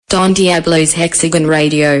Don Diablo's Hexagon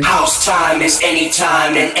Radio. House time is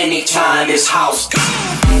anytime, and anytime is house.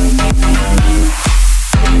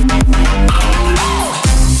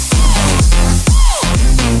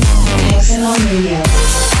 Hexagon Radio.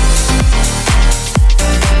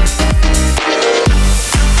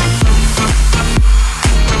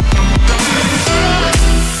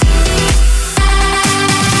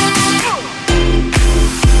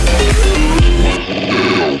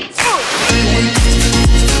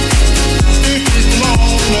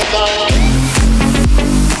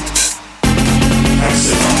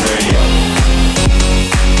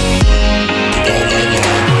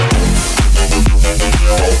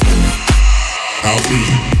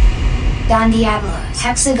 Don Diablo,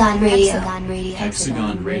 Hexagon Radio.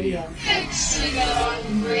 Hexagon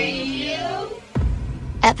Radio.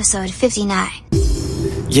 Episode 59.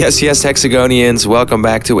 Yes, Hexagonians, welcome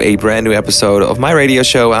back to a brand new episode of my radio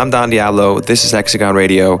show. I'm Don Diablo, this is Hexagon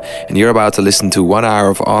Radio, and you're about to listen to 1 hour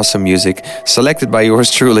of awesome music selected by yours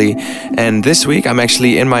truly. And this week, I'm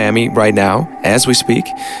actually in Miami right now, as we speak.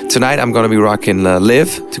 Tonight, I'm going to be rocking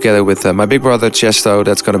Live, together with my big brother Chesto.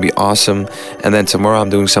 That's going to be awesome. And then tomorrow, I'm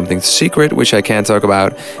doing something secret, which I can't talk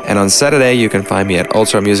about. And on Saturday, you can find me at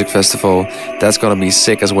Ultra Music Festival. That's going to be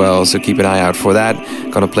sick as well, so keep an eye out for that.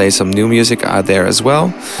 Going to play some new music out there as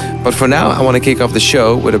well. But for now, I want to kick off the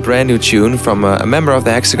show with a brand new tune from a member of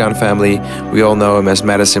the Hexagon family. We all know him as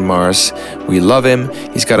Madison Mars. We love him.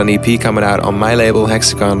 He's got an EP coming out on my label,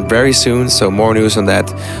 Hexagon, very soon, so more news on that,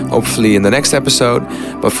 hopefully in the next episode.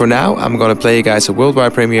 But for now, I'm going to play you guys a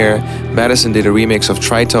worldwide premiere. Madison did a remix of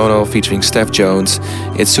Tritonal featuring Steph Jones.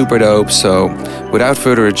 It's super dope, so without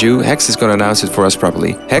further ado, Hex is going to announce it for us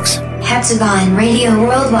properly. Hex? Hexagon Radio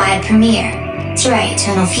worldwide premiere.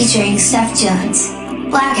 Tritonal featuring Steph Jones.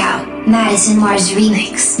 Blackout, Madison Mars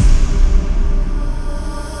remix.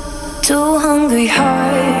 Two hungry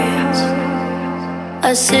hearts,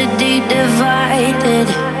 a city divided,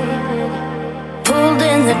 pulled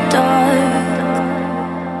in the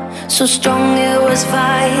dark, so strong it was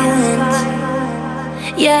violent.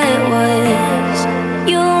 Yeah, it was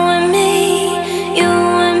you and me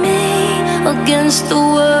against the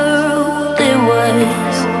world. It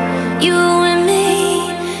was you and me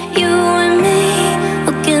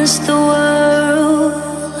against the world.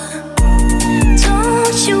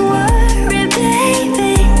 Don't you worry,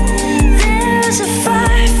 baby, there's a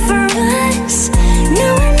fight for us. No,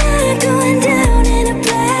 we're not going down in a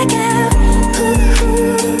blackout. Ooh,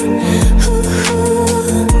 ooh,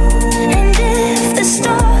 ooh. And if the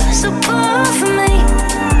stars above me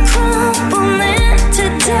crumble into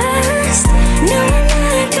dust, no, we're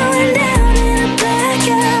not going down in a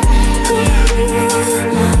blackout. Ooh,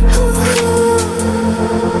 ooh, ooh.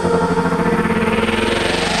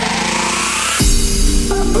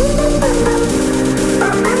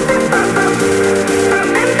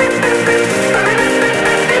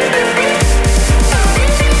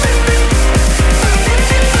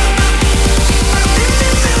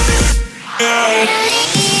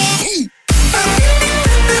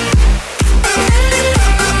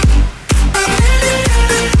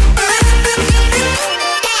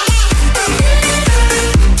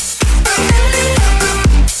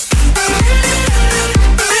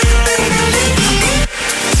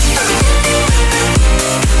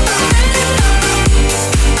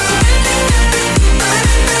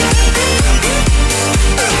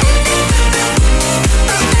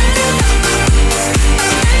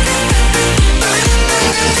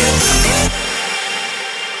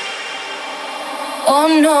 Oh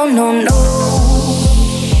no, no, no.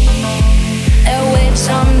 Airwaves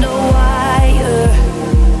underwire.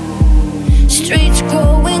 Streets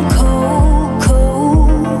growing cold,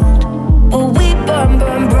 cold. But we burn,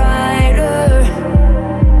 burn brighter.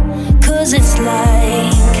 'Cause it's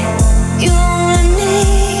like you and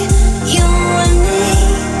me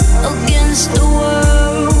against the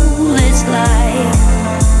world. It's like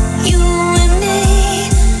you and me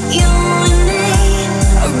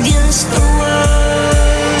against the world.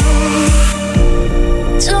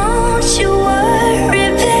 Don't you worry,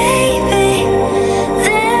 baby,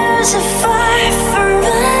 there's a fight for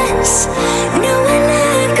us.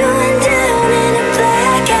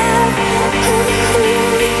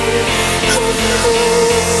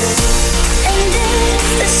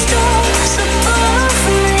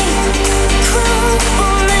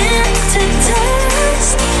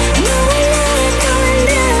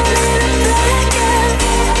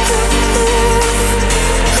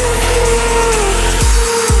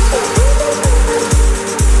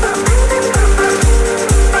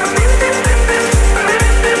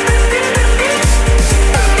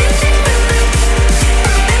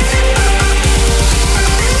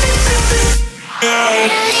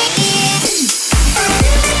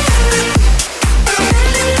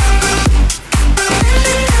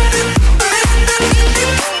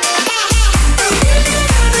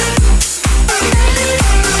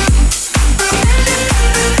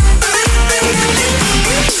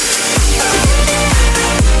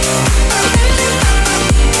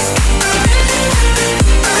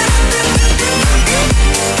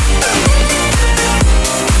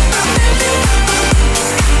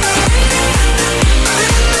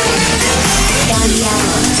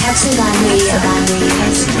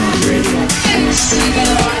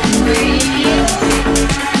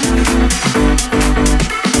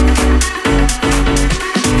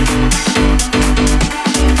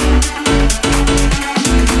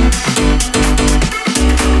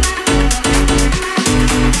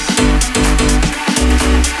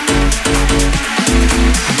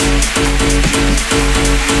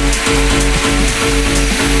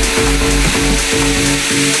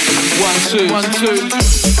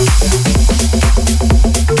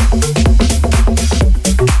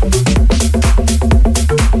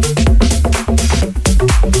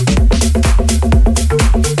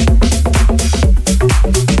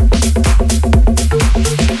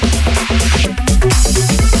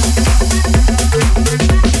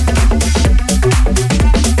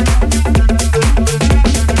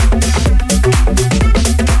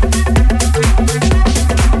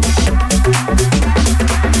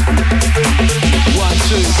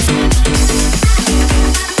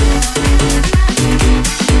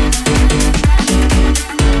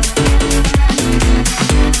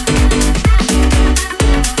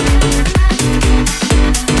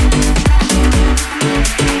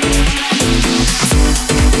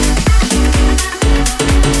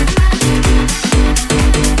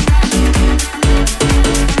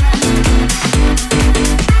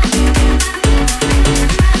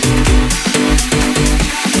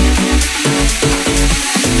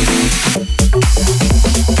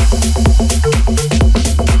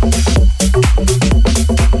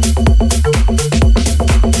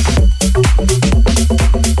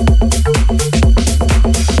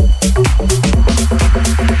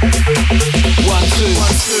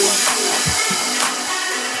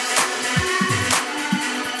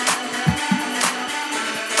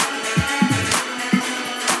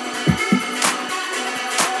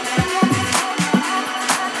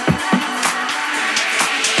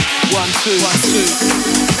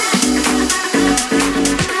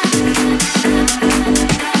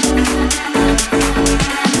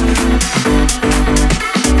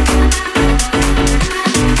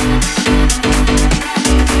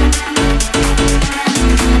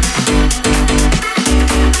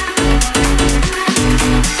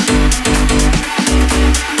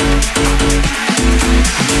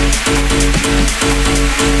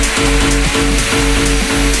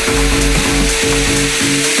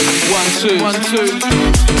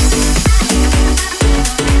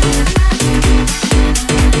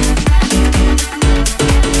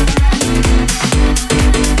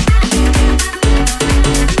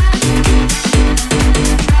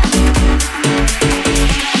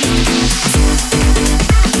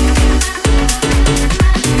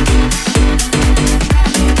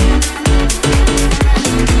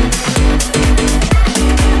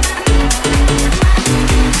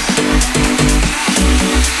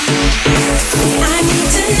 I need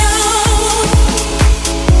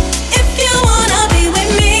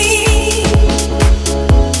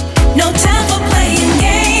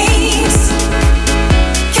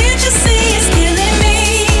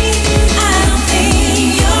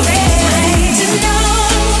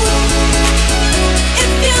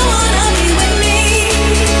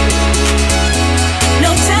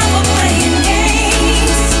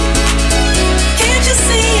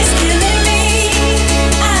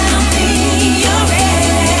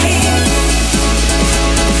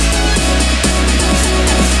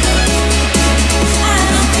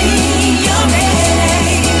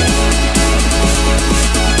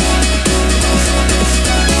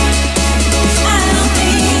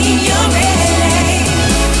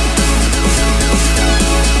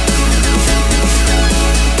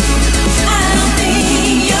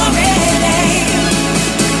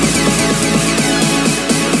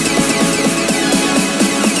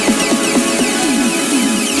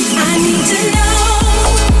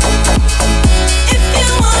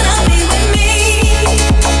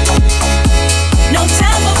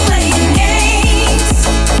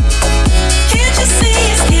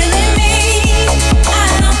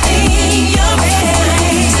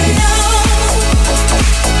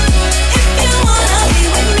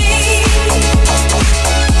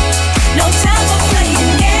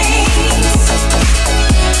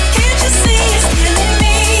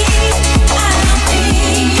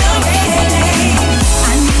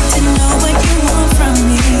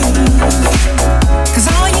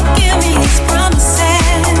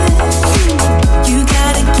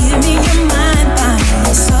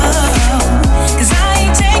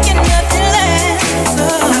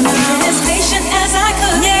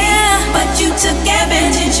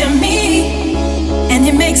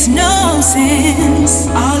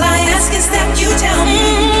All I ask is that you tell me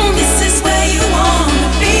this is where you wanna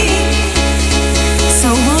be. So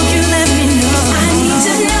won't you let me know? I need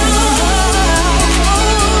to know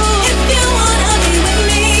if you wanna be with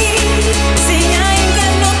me. See, I ain't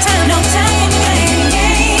got no time for playing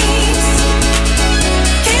games.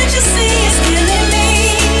 Can't you see it's killing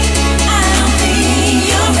me? I don't think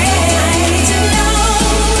you're ready. I need to know.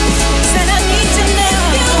 Said I need to know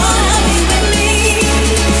if you wanna be with me.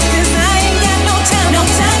 'Cause I ain't got no time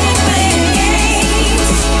for playing games.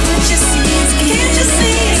 Can't you see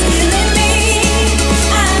it's killing me?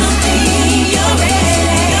 I don't think you're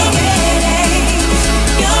ready. You're ready.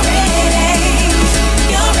 You're ready.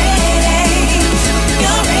 You're ready.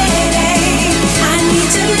 You're ready. I need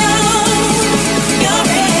to know. You're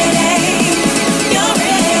ready. You're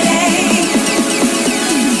ready.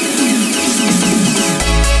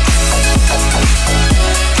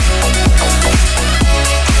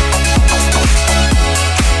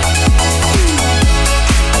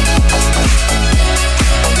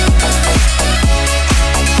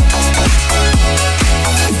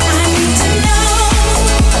 I need to know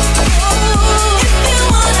if you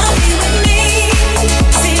wanna be with me.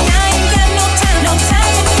 See, I ain't got no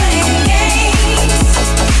time for playing games.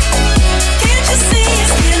 Can't you see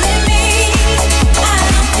it's killing me? I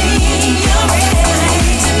don't think you're ready. I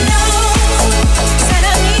need to know. Said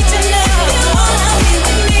I need to know if you wanna be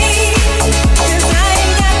with me. 'Cause I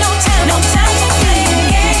ain't got no time for playing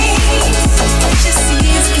games. Can't you see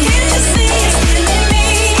it's killing me?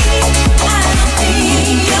 I don't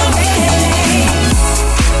think you're ready.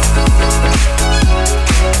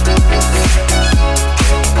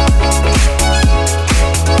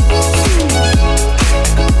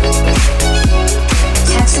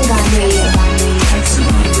 Hexagon Radio.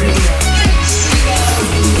 Hexagon Radio.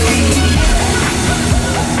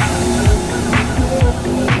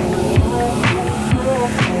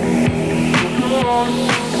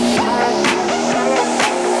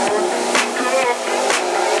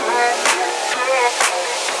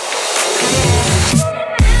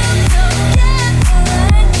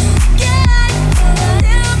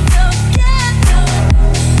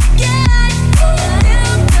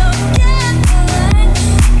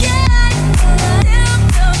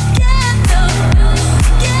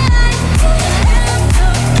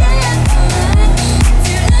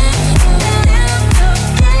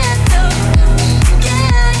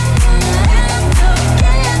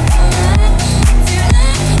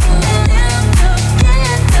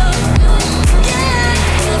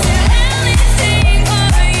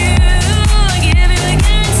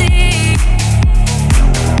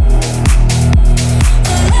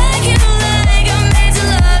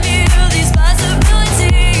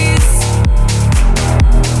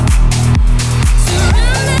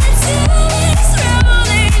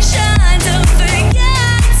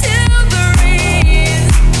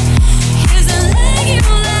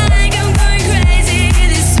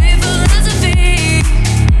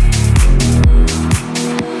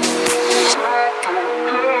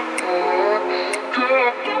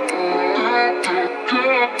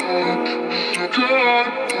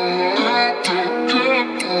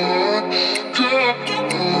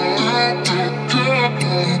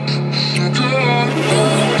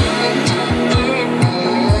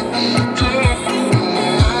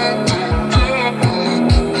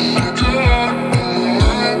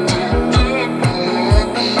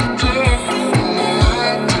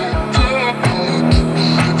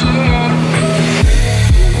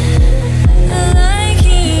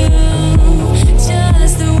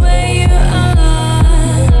 Just the way you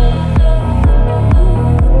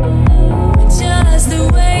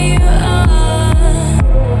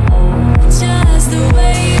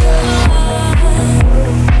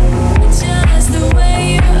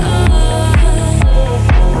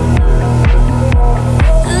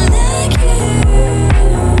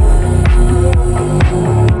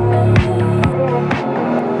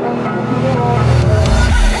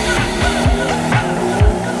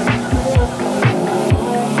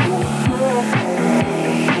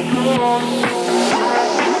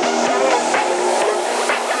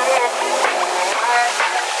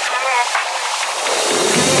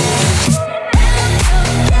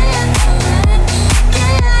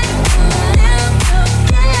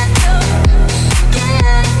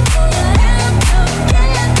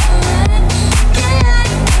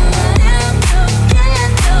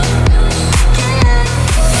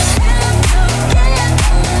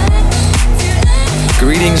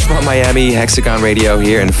Greetings from Miami, Hexagon Radio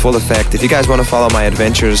here in full effect. If you guys want to follow my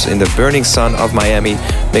adventures in the burning sun of Miami,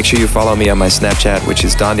 make sure you follow me on my Snapchat, which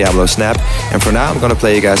is Don Diablo Snap. And for now, I'm going to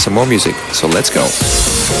play you guys some more music. So let's go.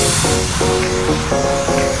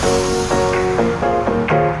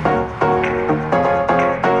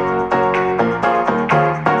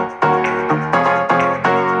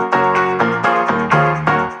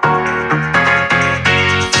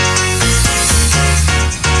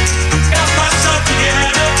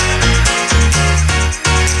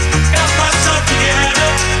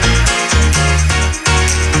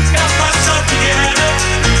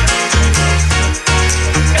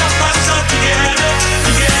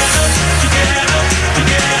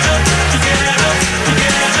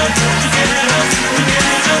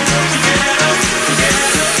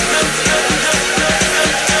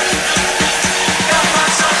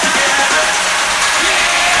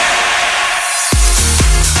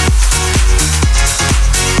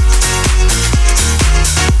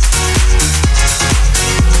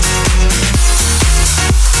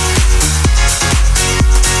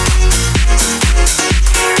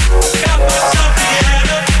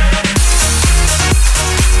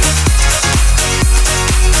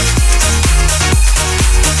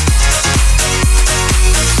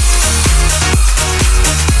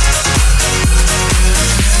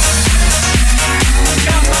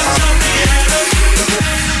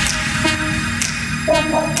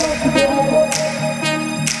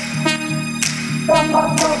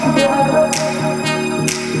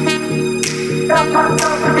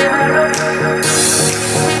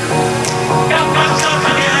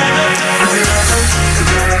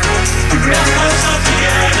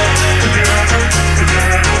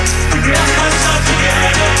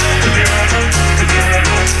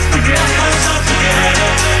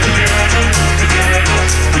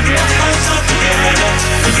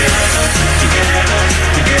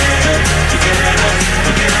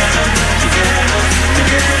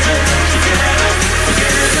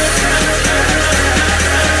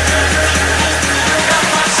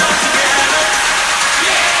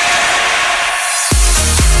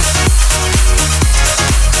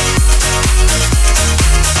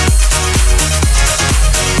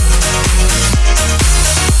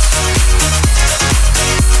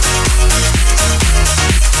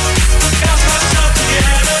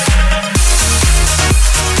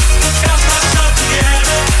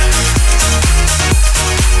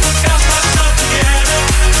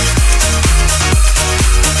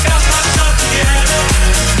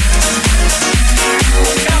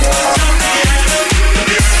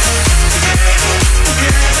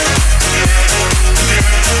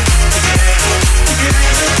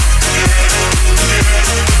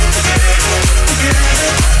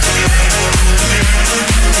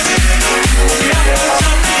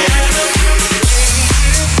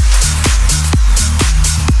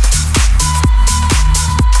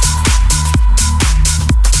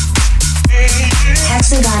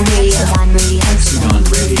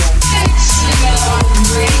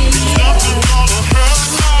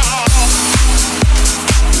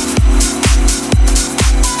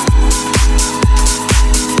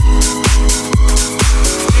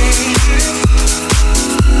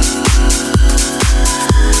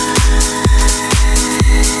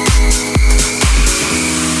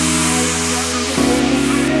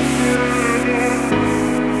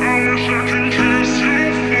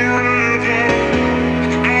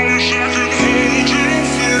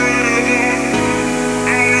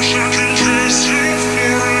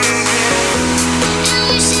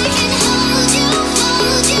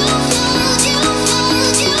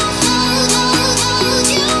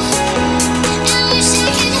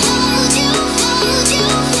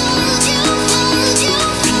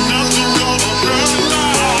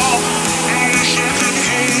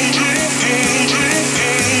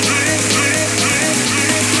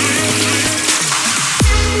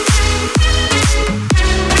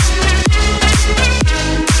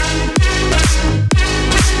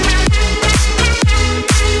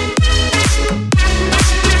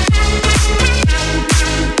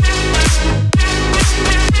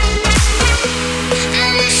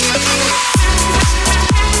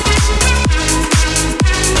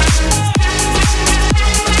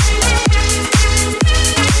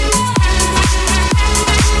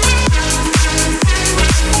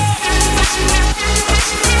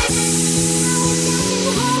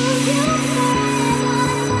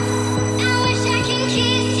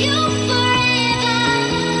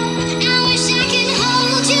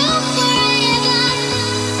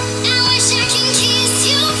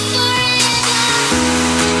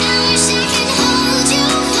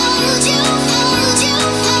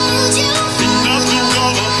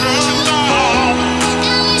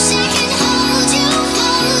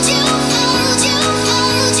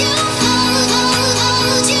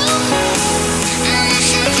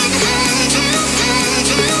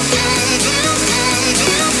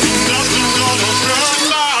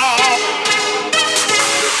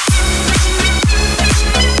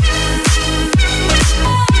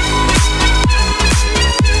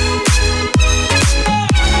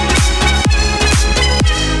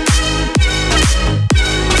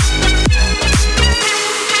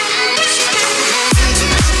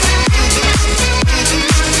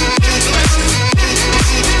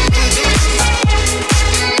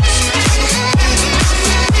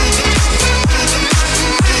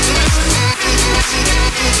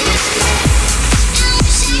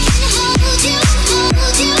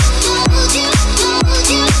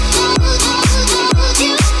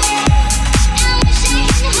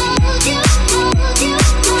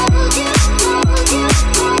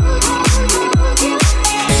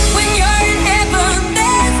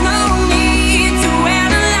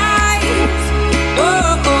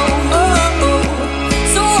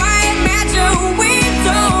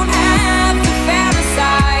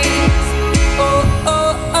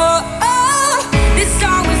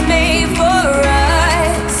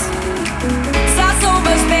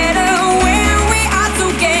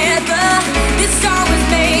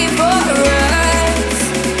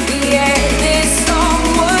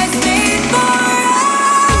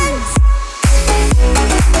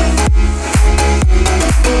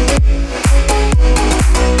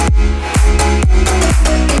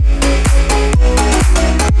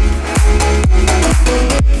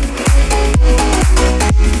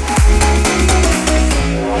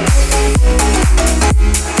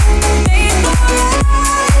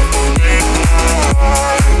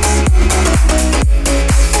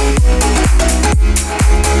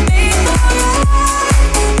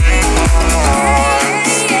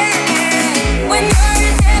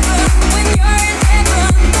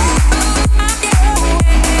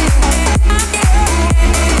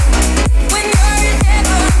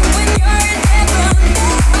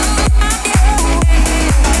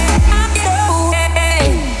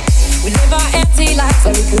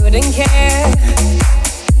 wouldn't care.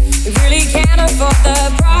 We really can't afford the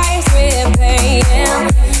price we're paying.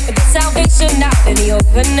 But the salvation out in the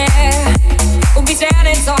open air. We'll be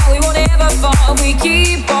standing tall, we won't ever fall. We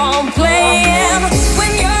keep on playing.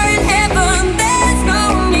 When you're in heaven, there's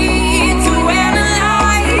no need to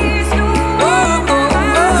analyze. Oh, oh,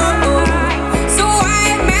 oh, oh. So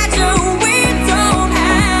I imagine we don't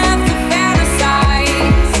have to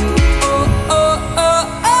fantasize. Oh, oh, oh,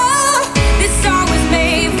 oh. This song was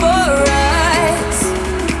made for us.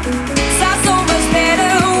 Sounds so much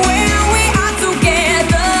better when we are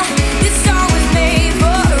together. This song was made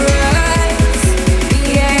for us.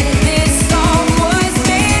 Yeah, this song was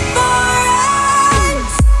made for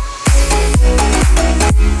us. This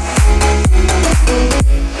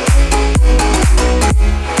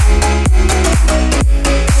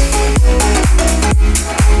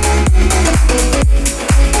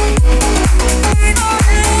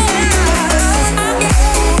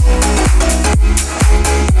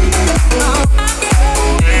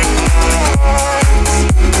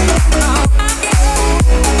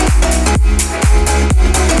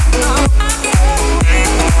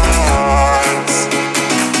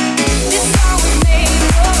song was made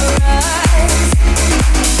for us.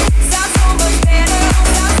 Sounds so much better,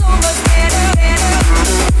 sounds so much better, better.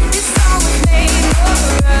 This song was made for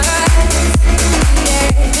us. Yeah,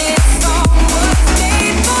 this song was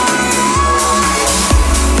made for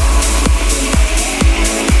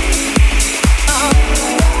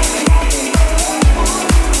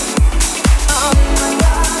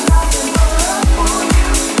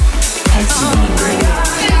Hexagon Radio.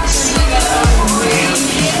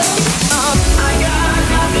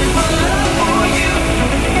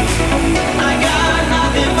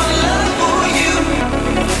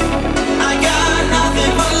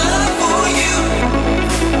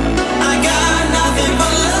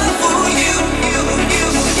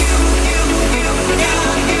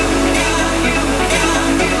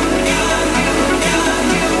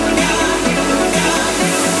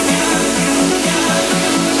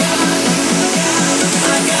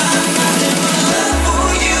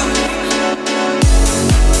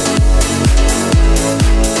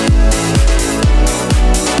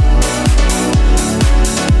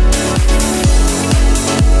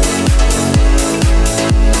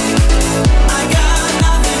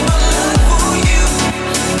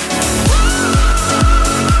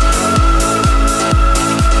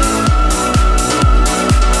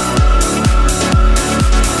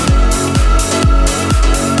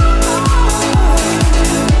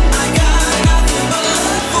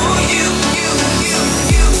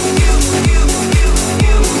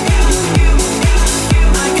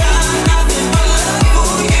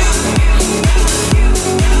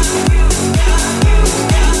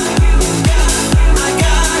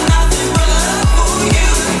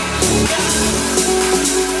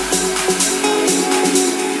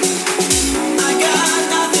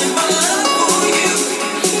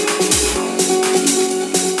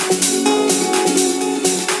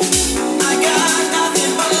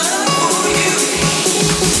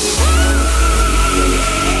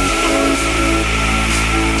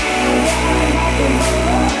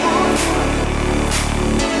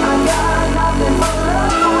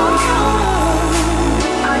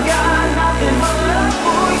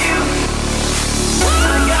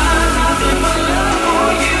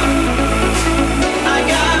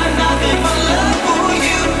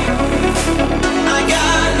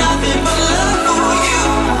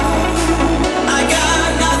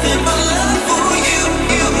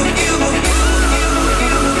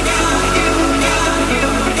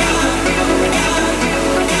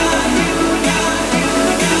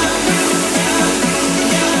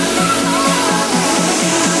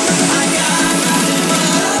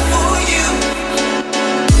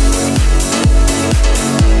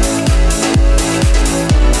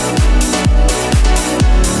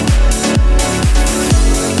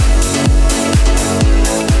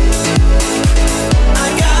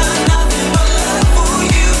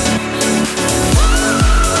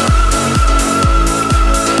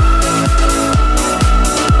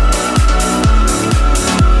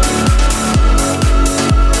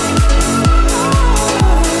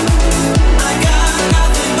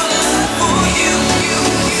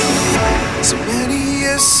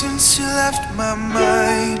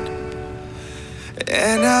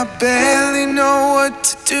 And I barely know what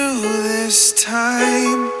to do this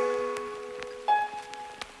time.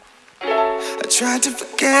 I tried to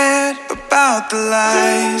forget about the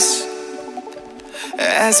lies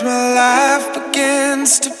as my life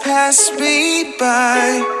begins to pass me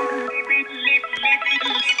by.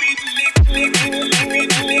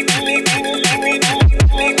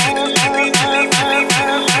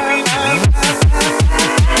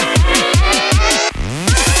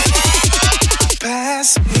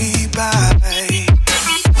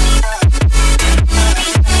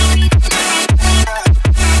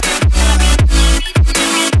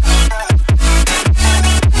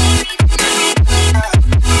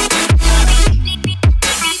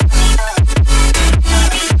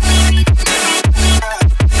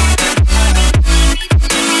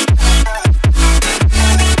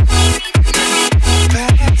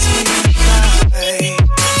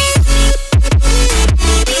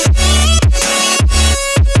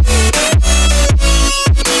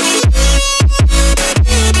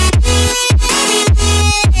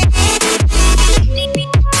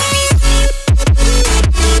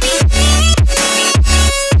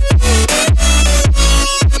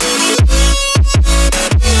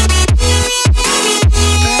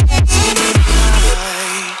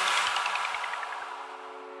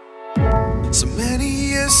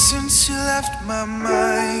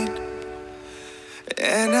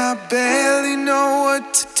 and I barely know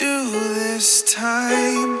what to do this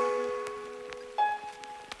time.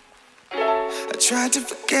 I tried to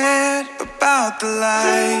forget about the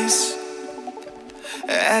lies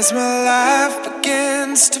as my life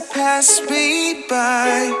begins to pass me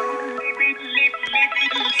by.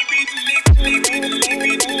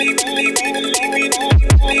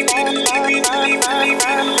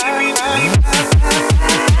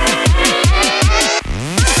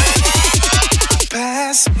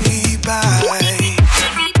 Pass me by.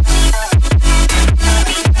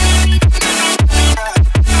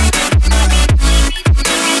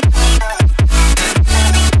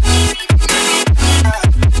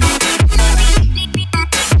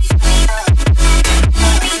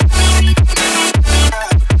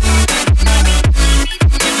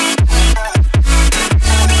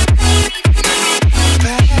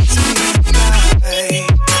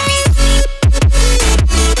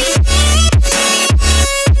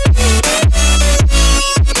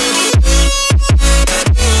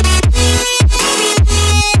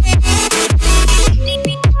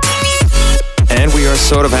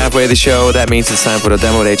 Sort of halfway the show, that means it's time for the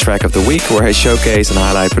Demo Day track of the week, where I showcase and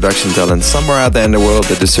highlight production talent somewhere out there in the world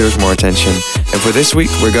that deserves more attention. And for this week,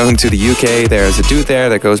 we're going to the UK. There's a dude there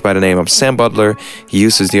that goes by the name of Sam Butler. He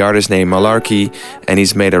uses the artist name Malarkey, and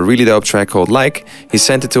he's made a really dope track called Like. He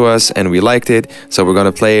sent it to us, and we liked it, so we're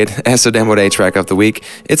gonna play it as the Demo Day track of the week.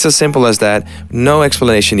 It's as simple as that, no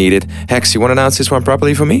explanation needed. Hex, you wanna announce this one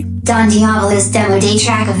properly for me? Don Diablo's Demo Day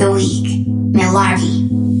track of the week. Malarkey.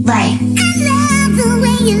 Like. The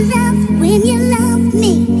way you love when you love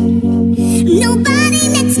me. Nobody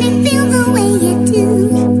makes me feel the way you do.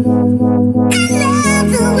 I love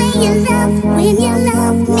the way you love when you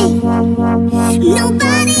love me.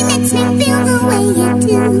 Nobody makes me feel the way you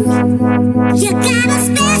do. You got a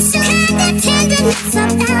special kind of tenderness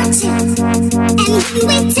about you. And when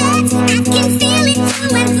we touch, I can feel it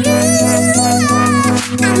through and through.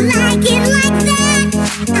 I like it like that.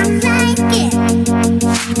 I like it.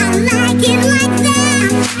 I like it like that.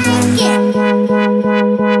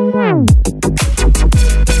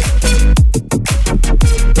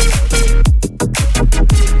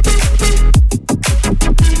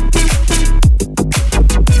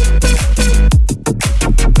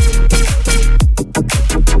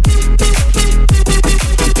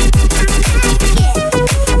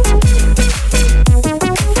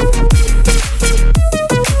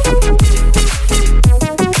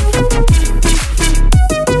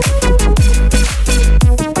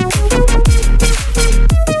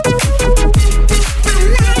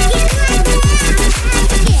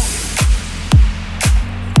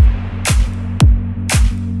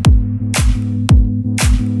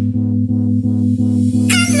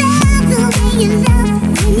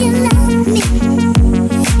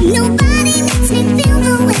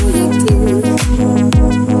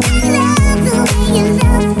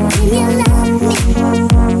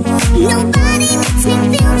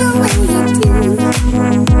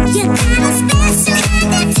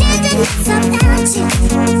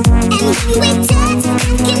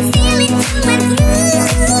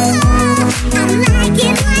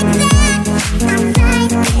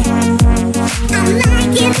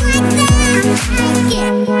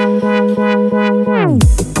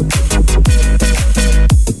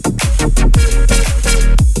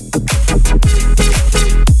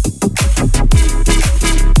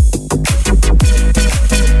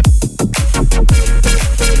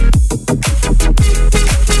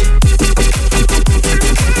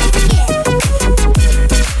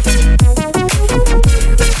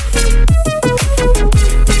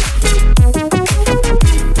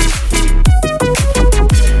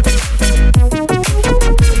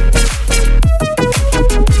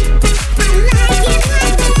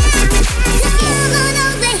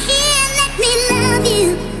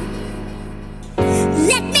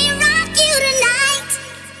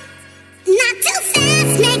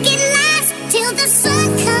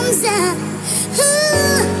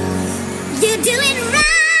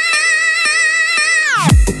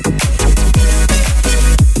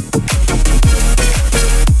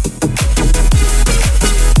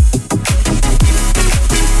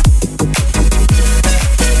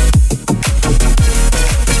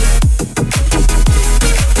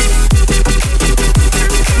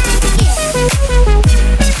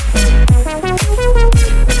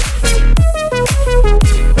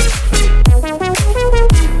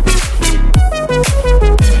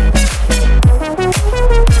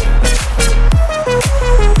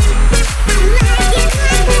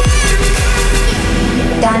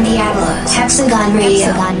 Hexagon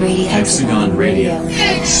Radio. Hexagon Radio.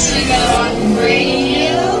 Hexagon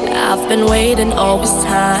Radio. I've been waiting all this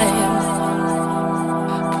time.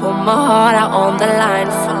 Put my heart out on the line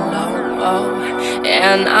for love,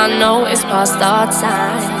 and I know it's past our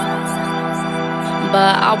time,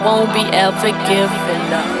 but I won't be ever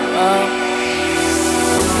giving up.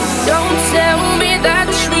 Don't tell me that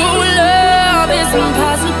true love is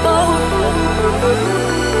impossible.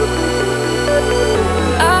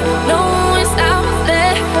 I know it's out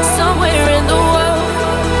there somewhere in the world.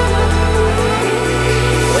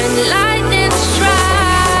 When lightning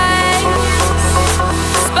strikes,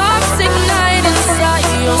 sparks ignite inside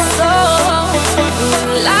your soul. When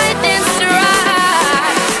lightning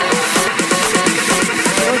strikes,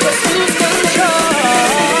 you'll just lose control.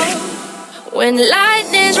 When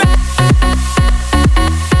lightning strikes.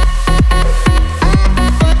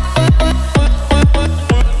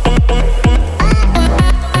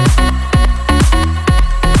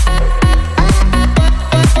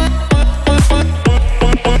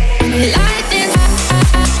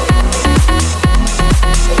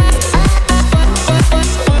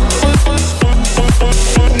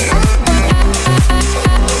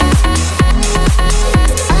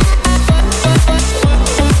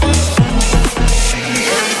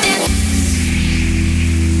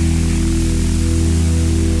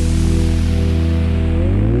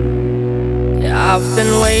 I've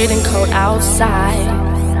been waiting cold outside.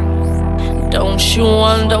 Don't you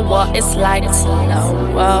wonder what it's like to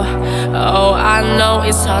know? Oh, I know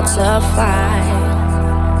it's hard to find,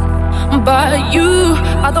 but you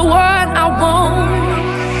are the one I want.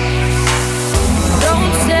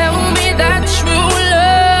 Don't tell me that true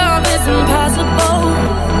love is impossible.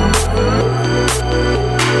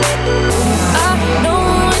 I know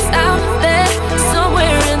it's out there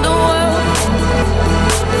somewhere in the world.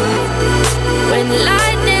 When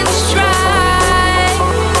lightning strikes,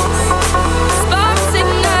 sparks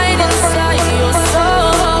ignite inside your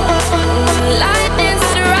soul. When lightning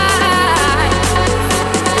strikes,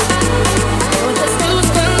 you'll just lose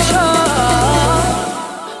control.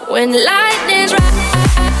 When lightning strikes.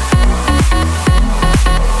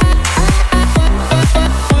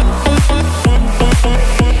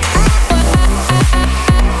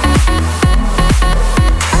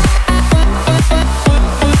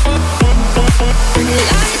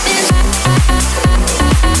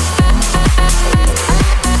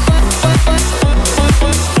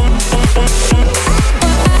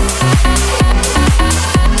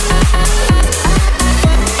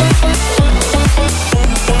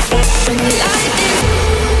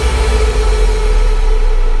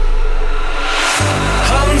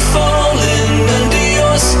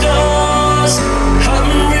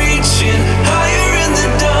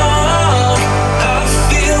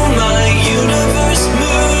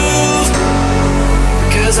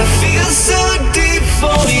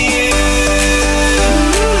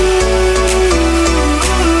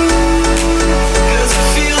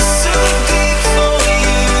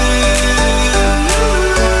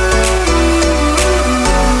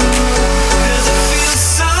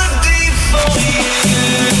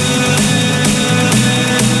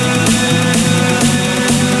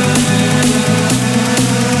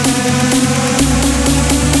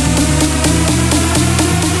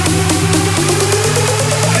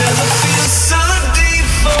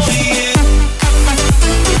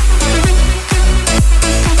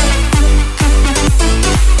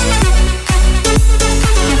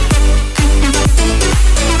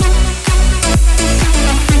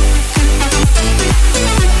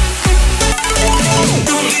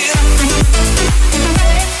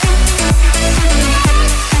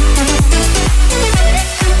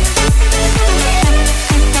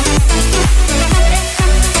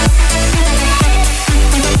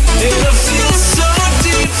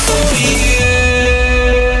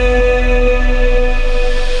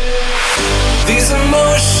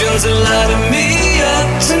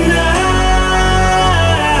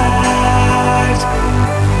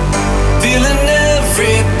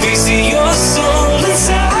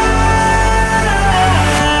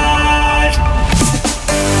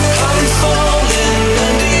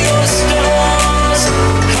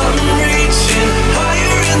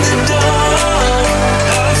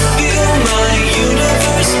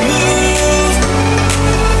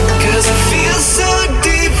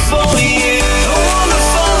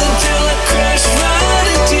 Crash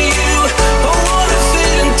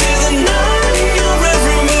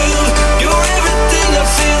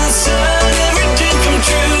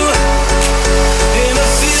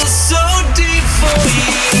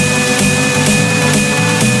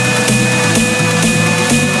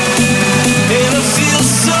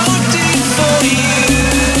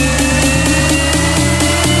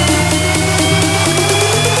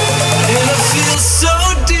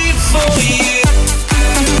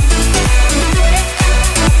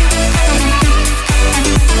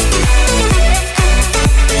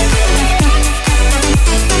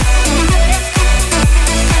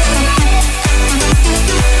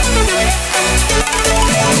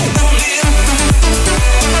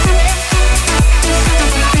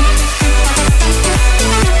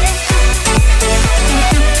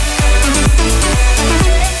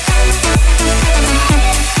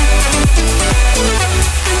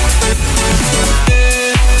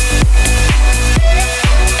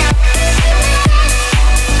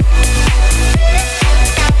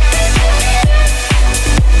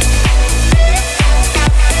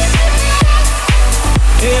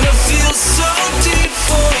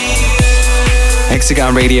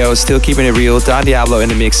Hexagon Radio, still keeping it real. Don Diablo in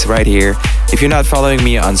the mix right here. If you're not following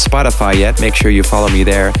me on Spotify yet, make sure you follow me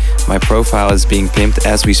there. My profile is being pimped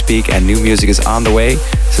as we speak and new music is on the way,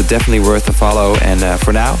 so definitely worth a follow. And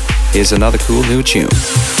for now, here's another cool new tune.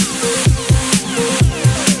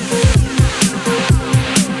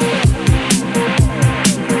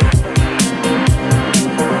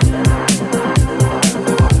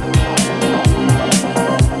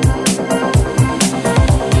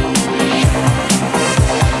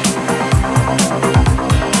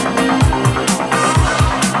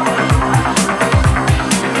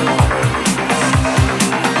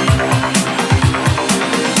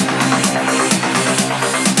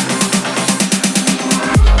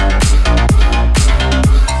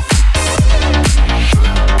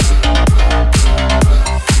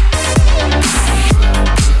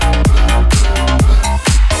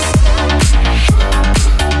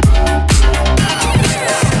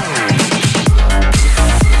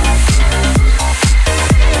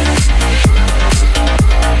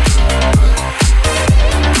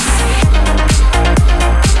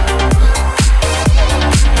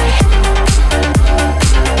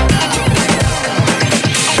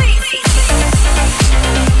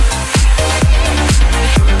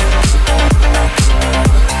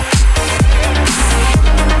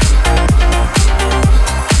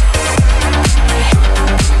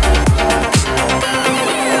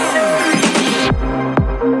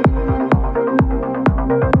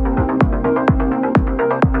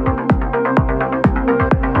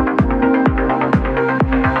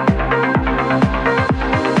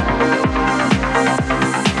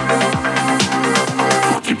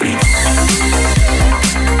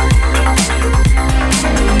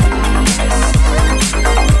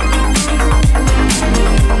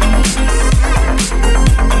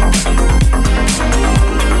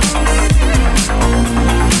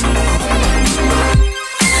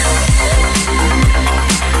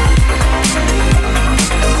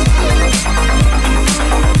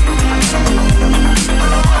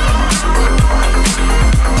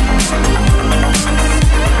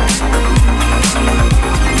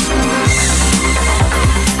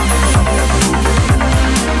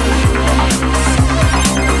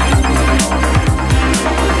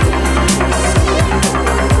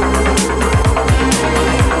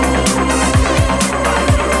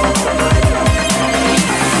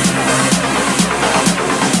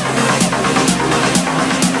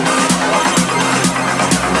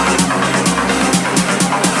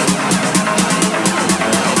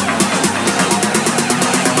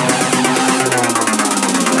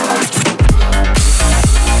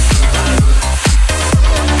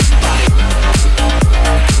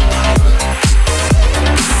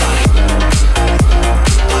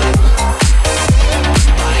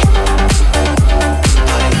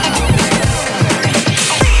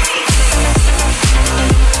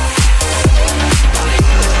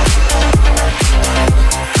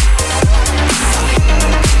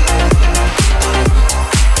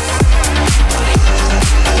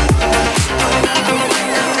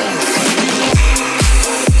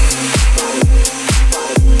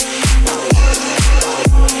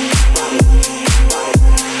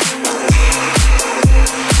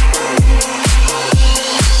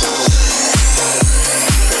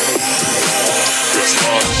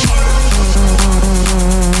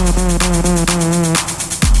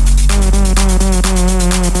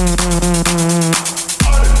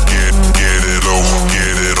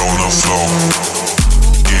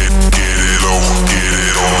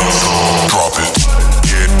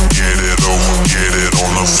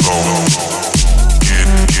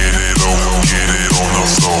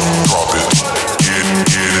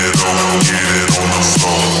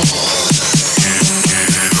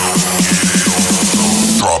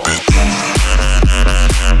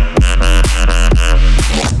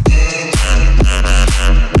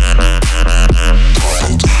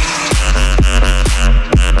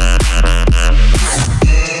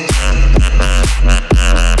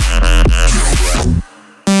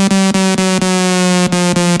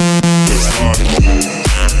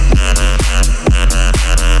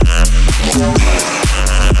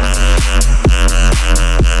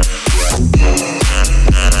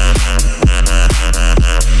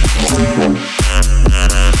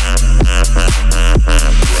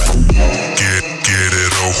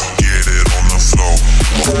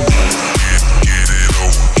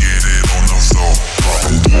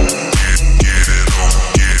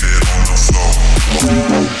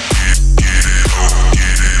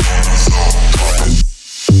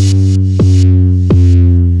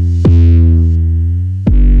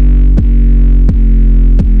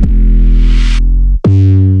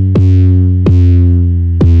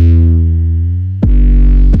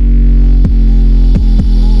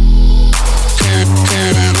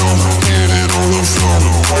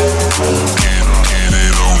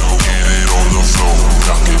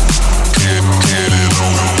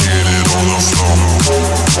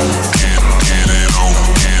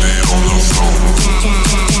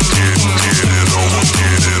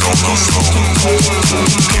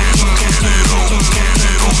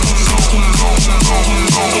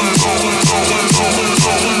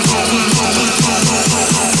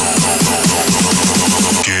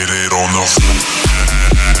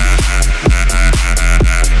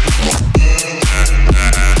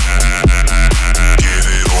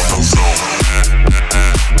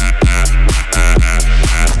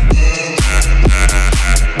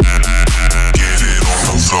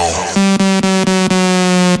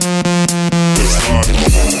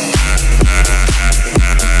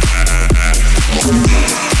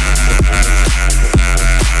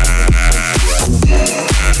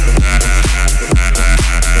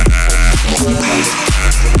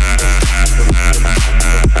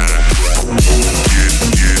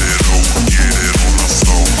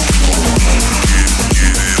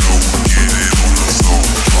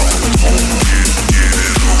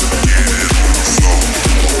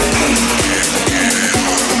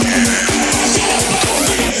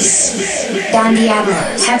 Don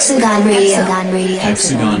Diablo's Hexagon Radio.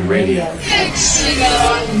 Hexagon Radio.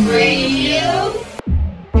 Hexagon Radio.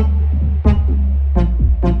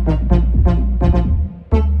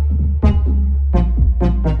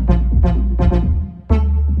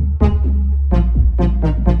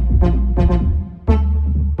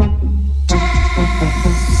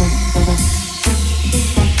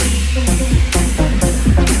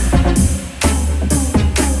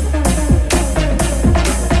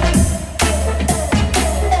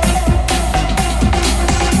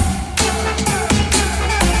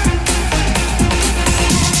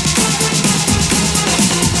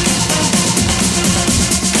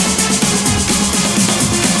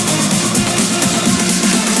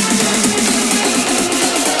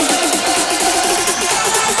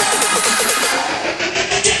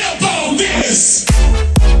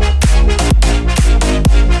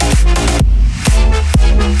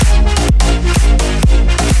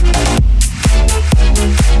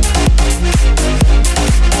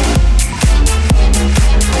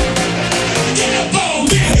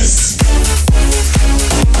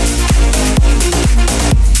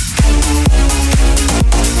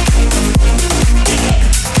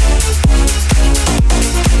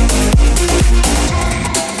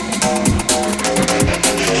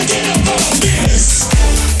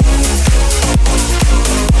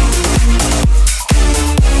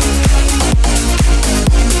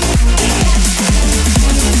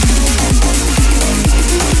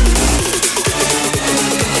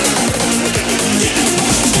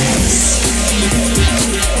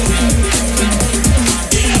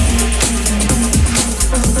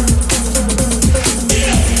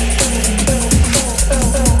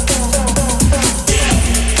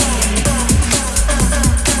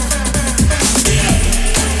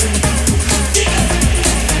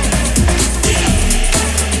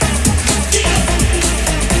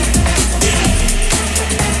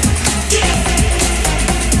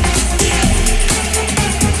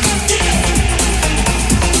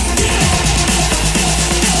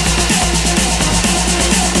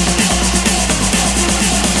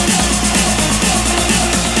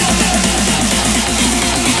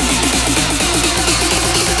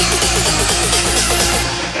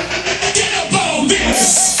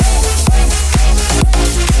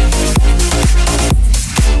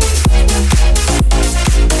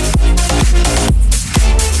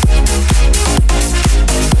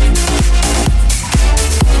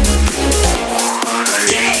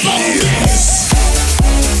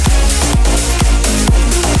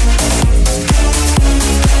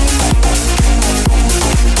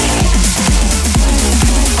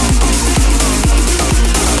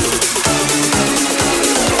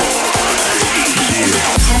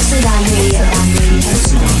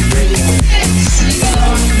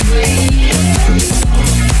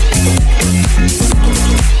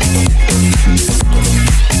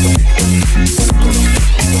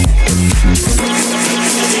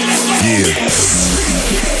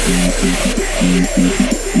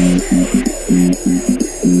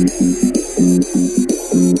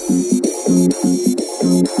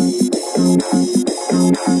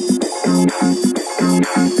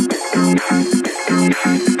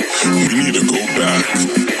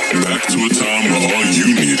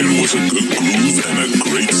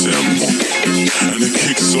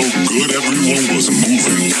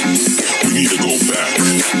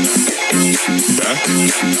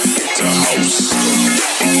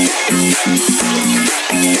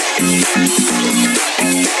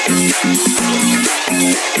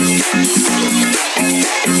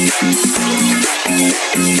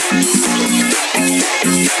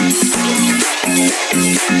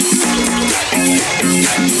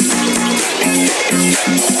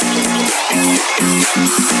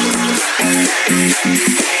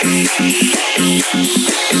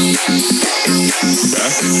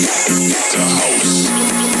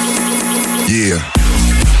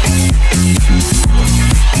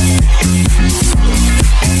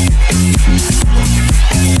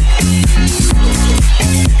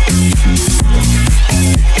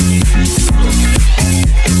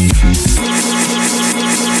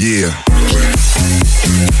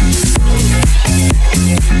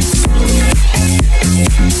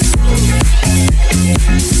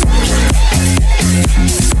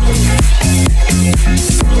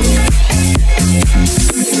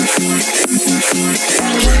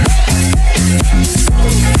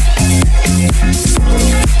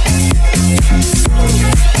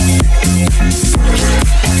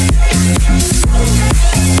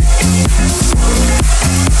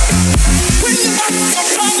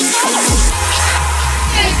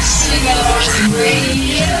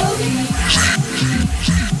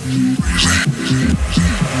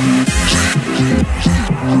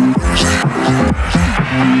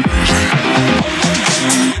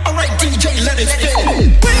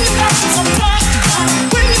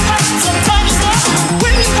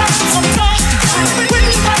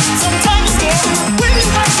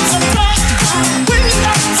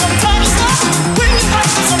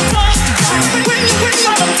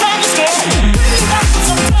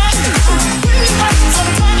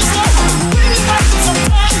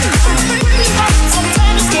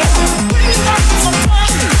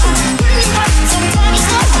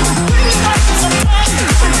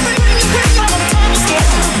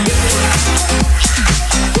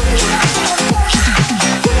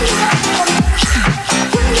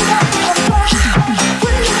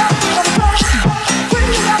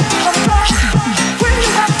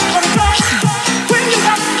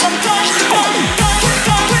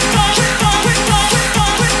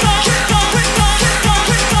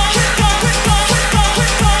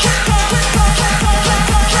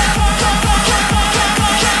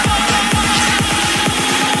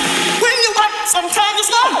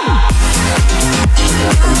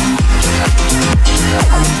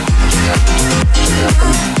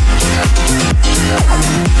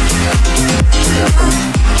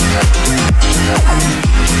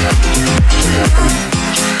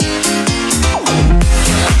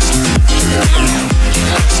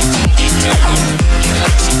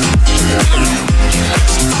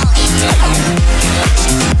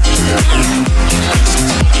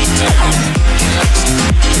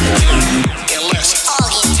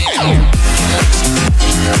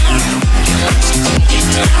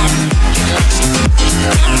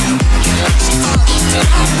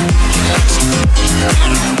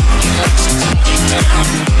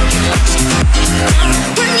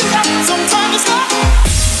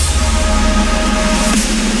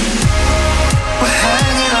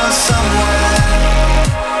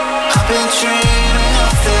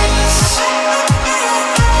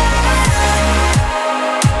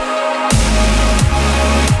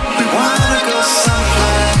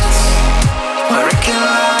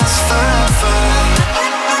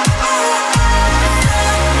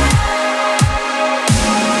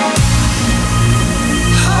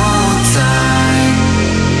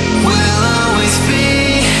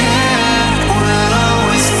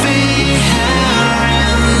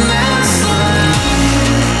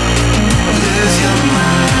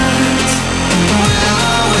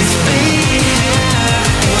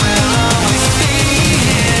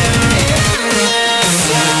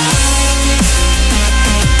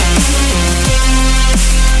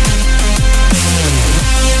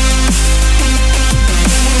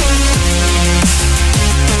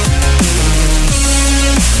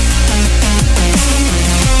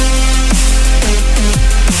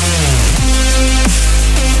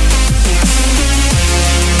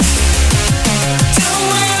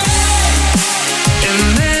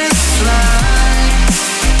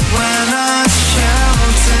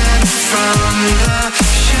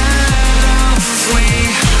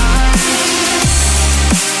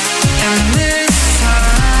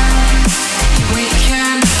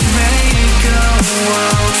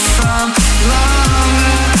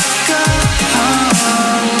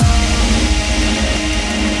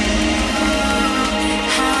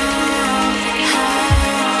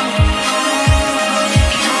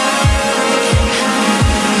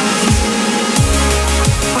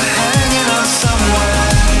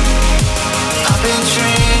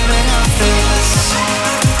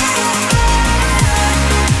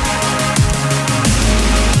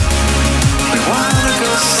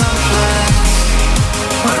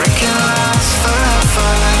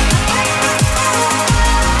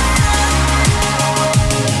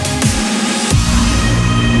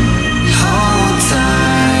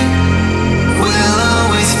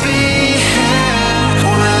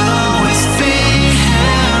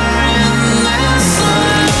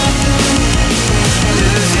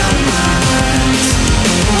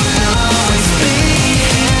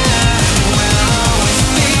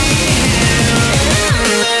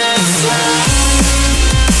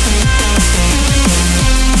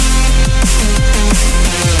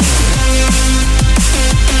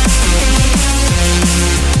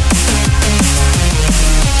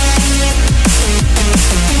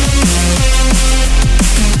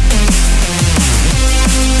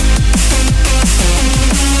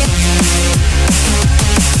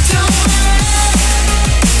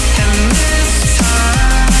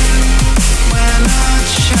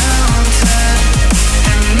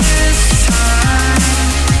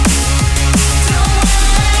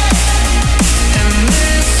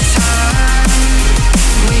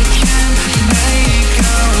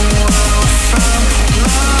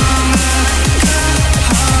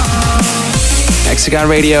 Hexagon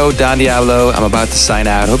Radio, Don Diablo. I'm about to sign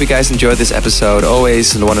out. Hope you guys enjoyed this episode.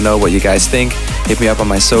 Always want to know what you guys think. Hit me up on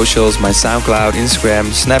my socials, my SoundCloud, Instagram,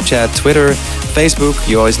 Snapchat, Twitter, Facebook.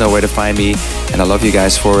 You always know where to find me. And I love you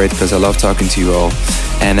guys for it because I love talking to you all.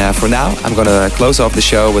 And for now, I'm going to close off the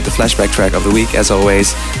show with the flashback track of the week. As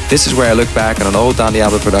always, this is where I look back on an old Don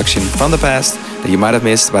Diablo production from the past that you might have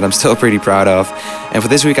missed, but I'm still pretty proud of. And for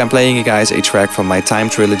this week, I'm playing you guys a track from my Time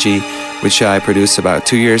trilogy, which I produced about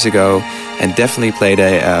 2 years ago, and definitely played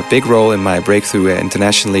a big role in my breakthrough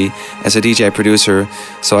internationally as a DJ producer.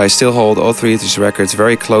 So I still hold all three of these records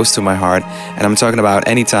very close to my heart, and I'm talking about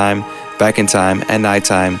Anytime, Back in Time, and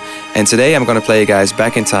Nighttime. And today I'm going to play you guys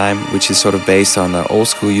Back in Time, which is sort of based on old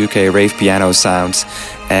school UK rave piano sounds.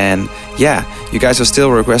 And yeah, you guys are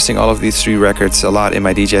still requesting all of these three records a lot in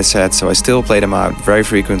my DJ set, so I still play them out very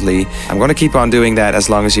frequently. I'm going to keep on doing that as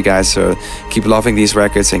long as you guys keep loving these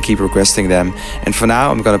records and keep requesting them. And for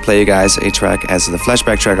now, I'm going to play you guys a track as the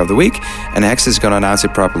flashback track of the week, and Hex is going to announce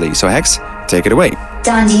it properly. So Hex, take it away.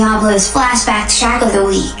 Don Diablo's flashback track of the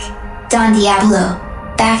week. Don Diablo,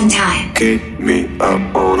 Back in Time. Keep me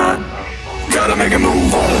up all night. Gotta make a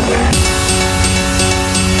move on it.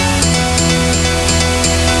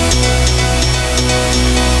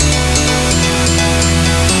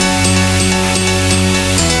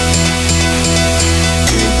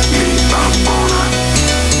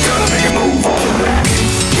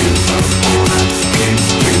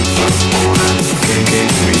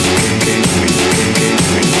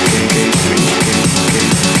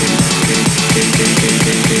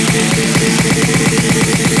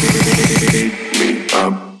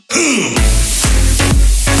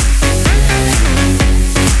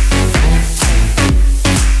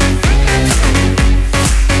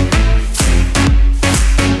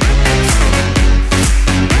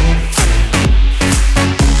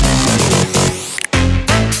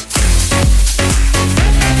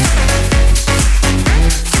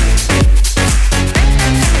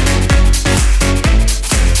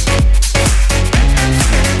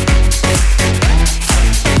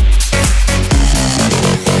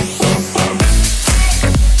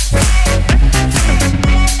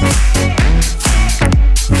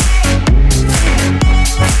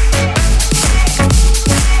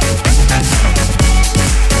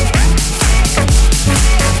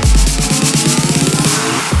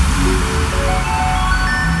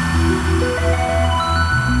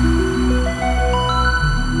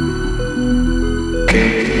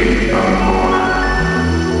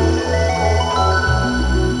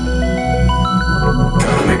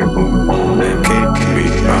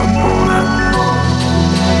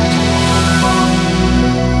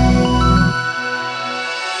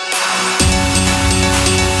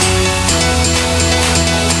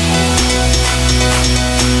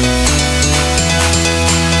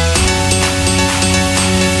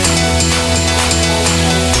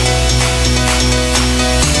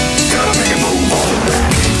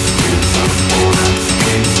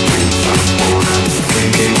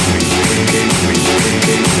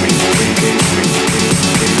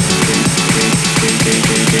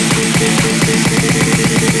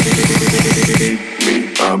 escape me.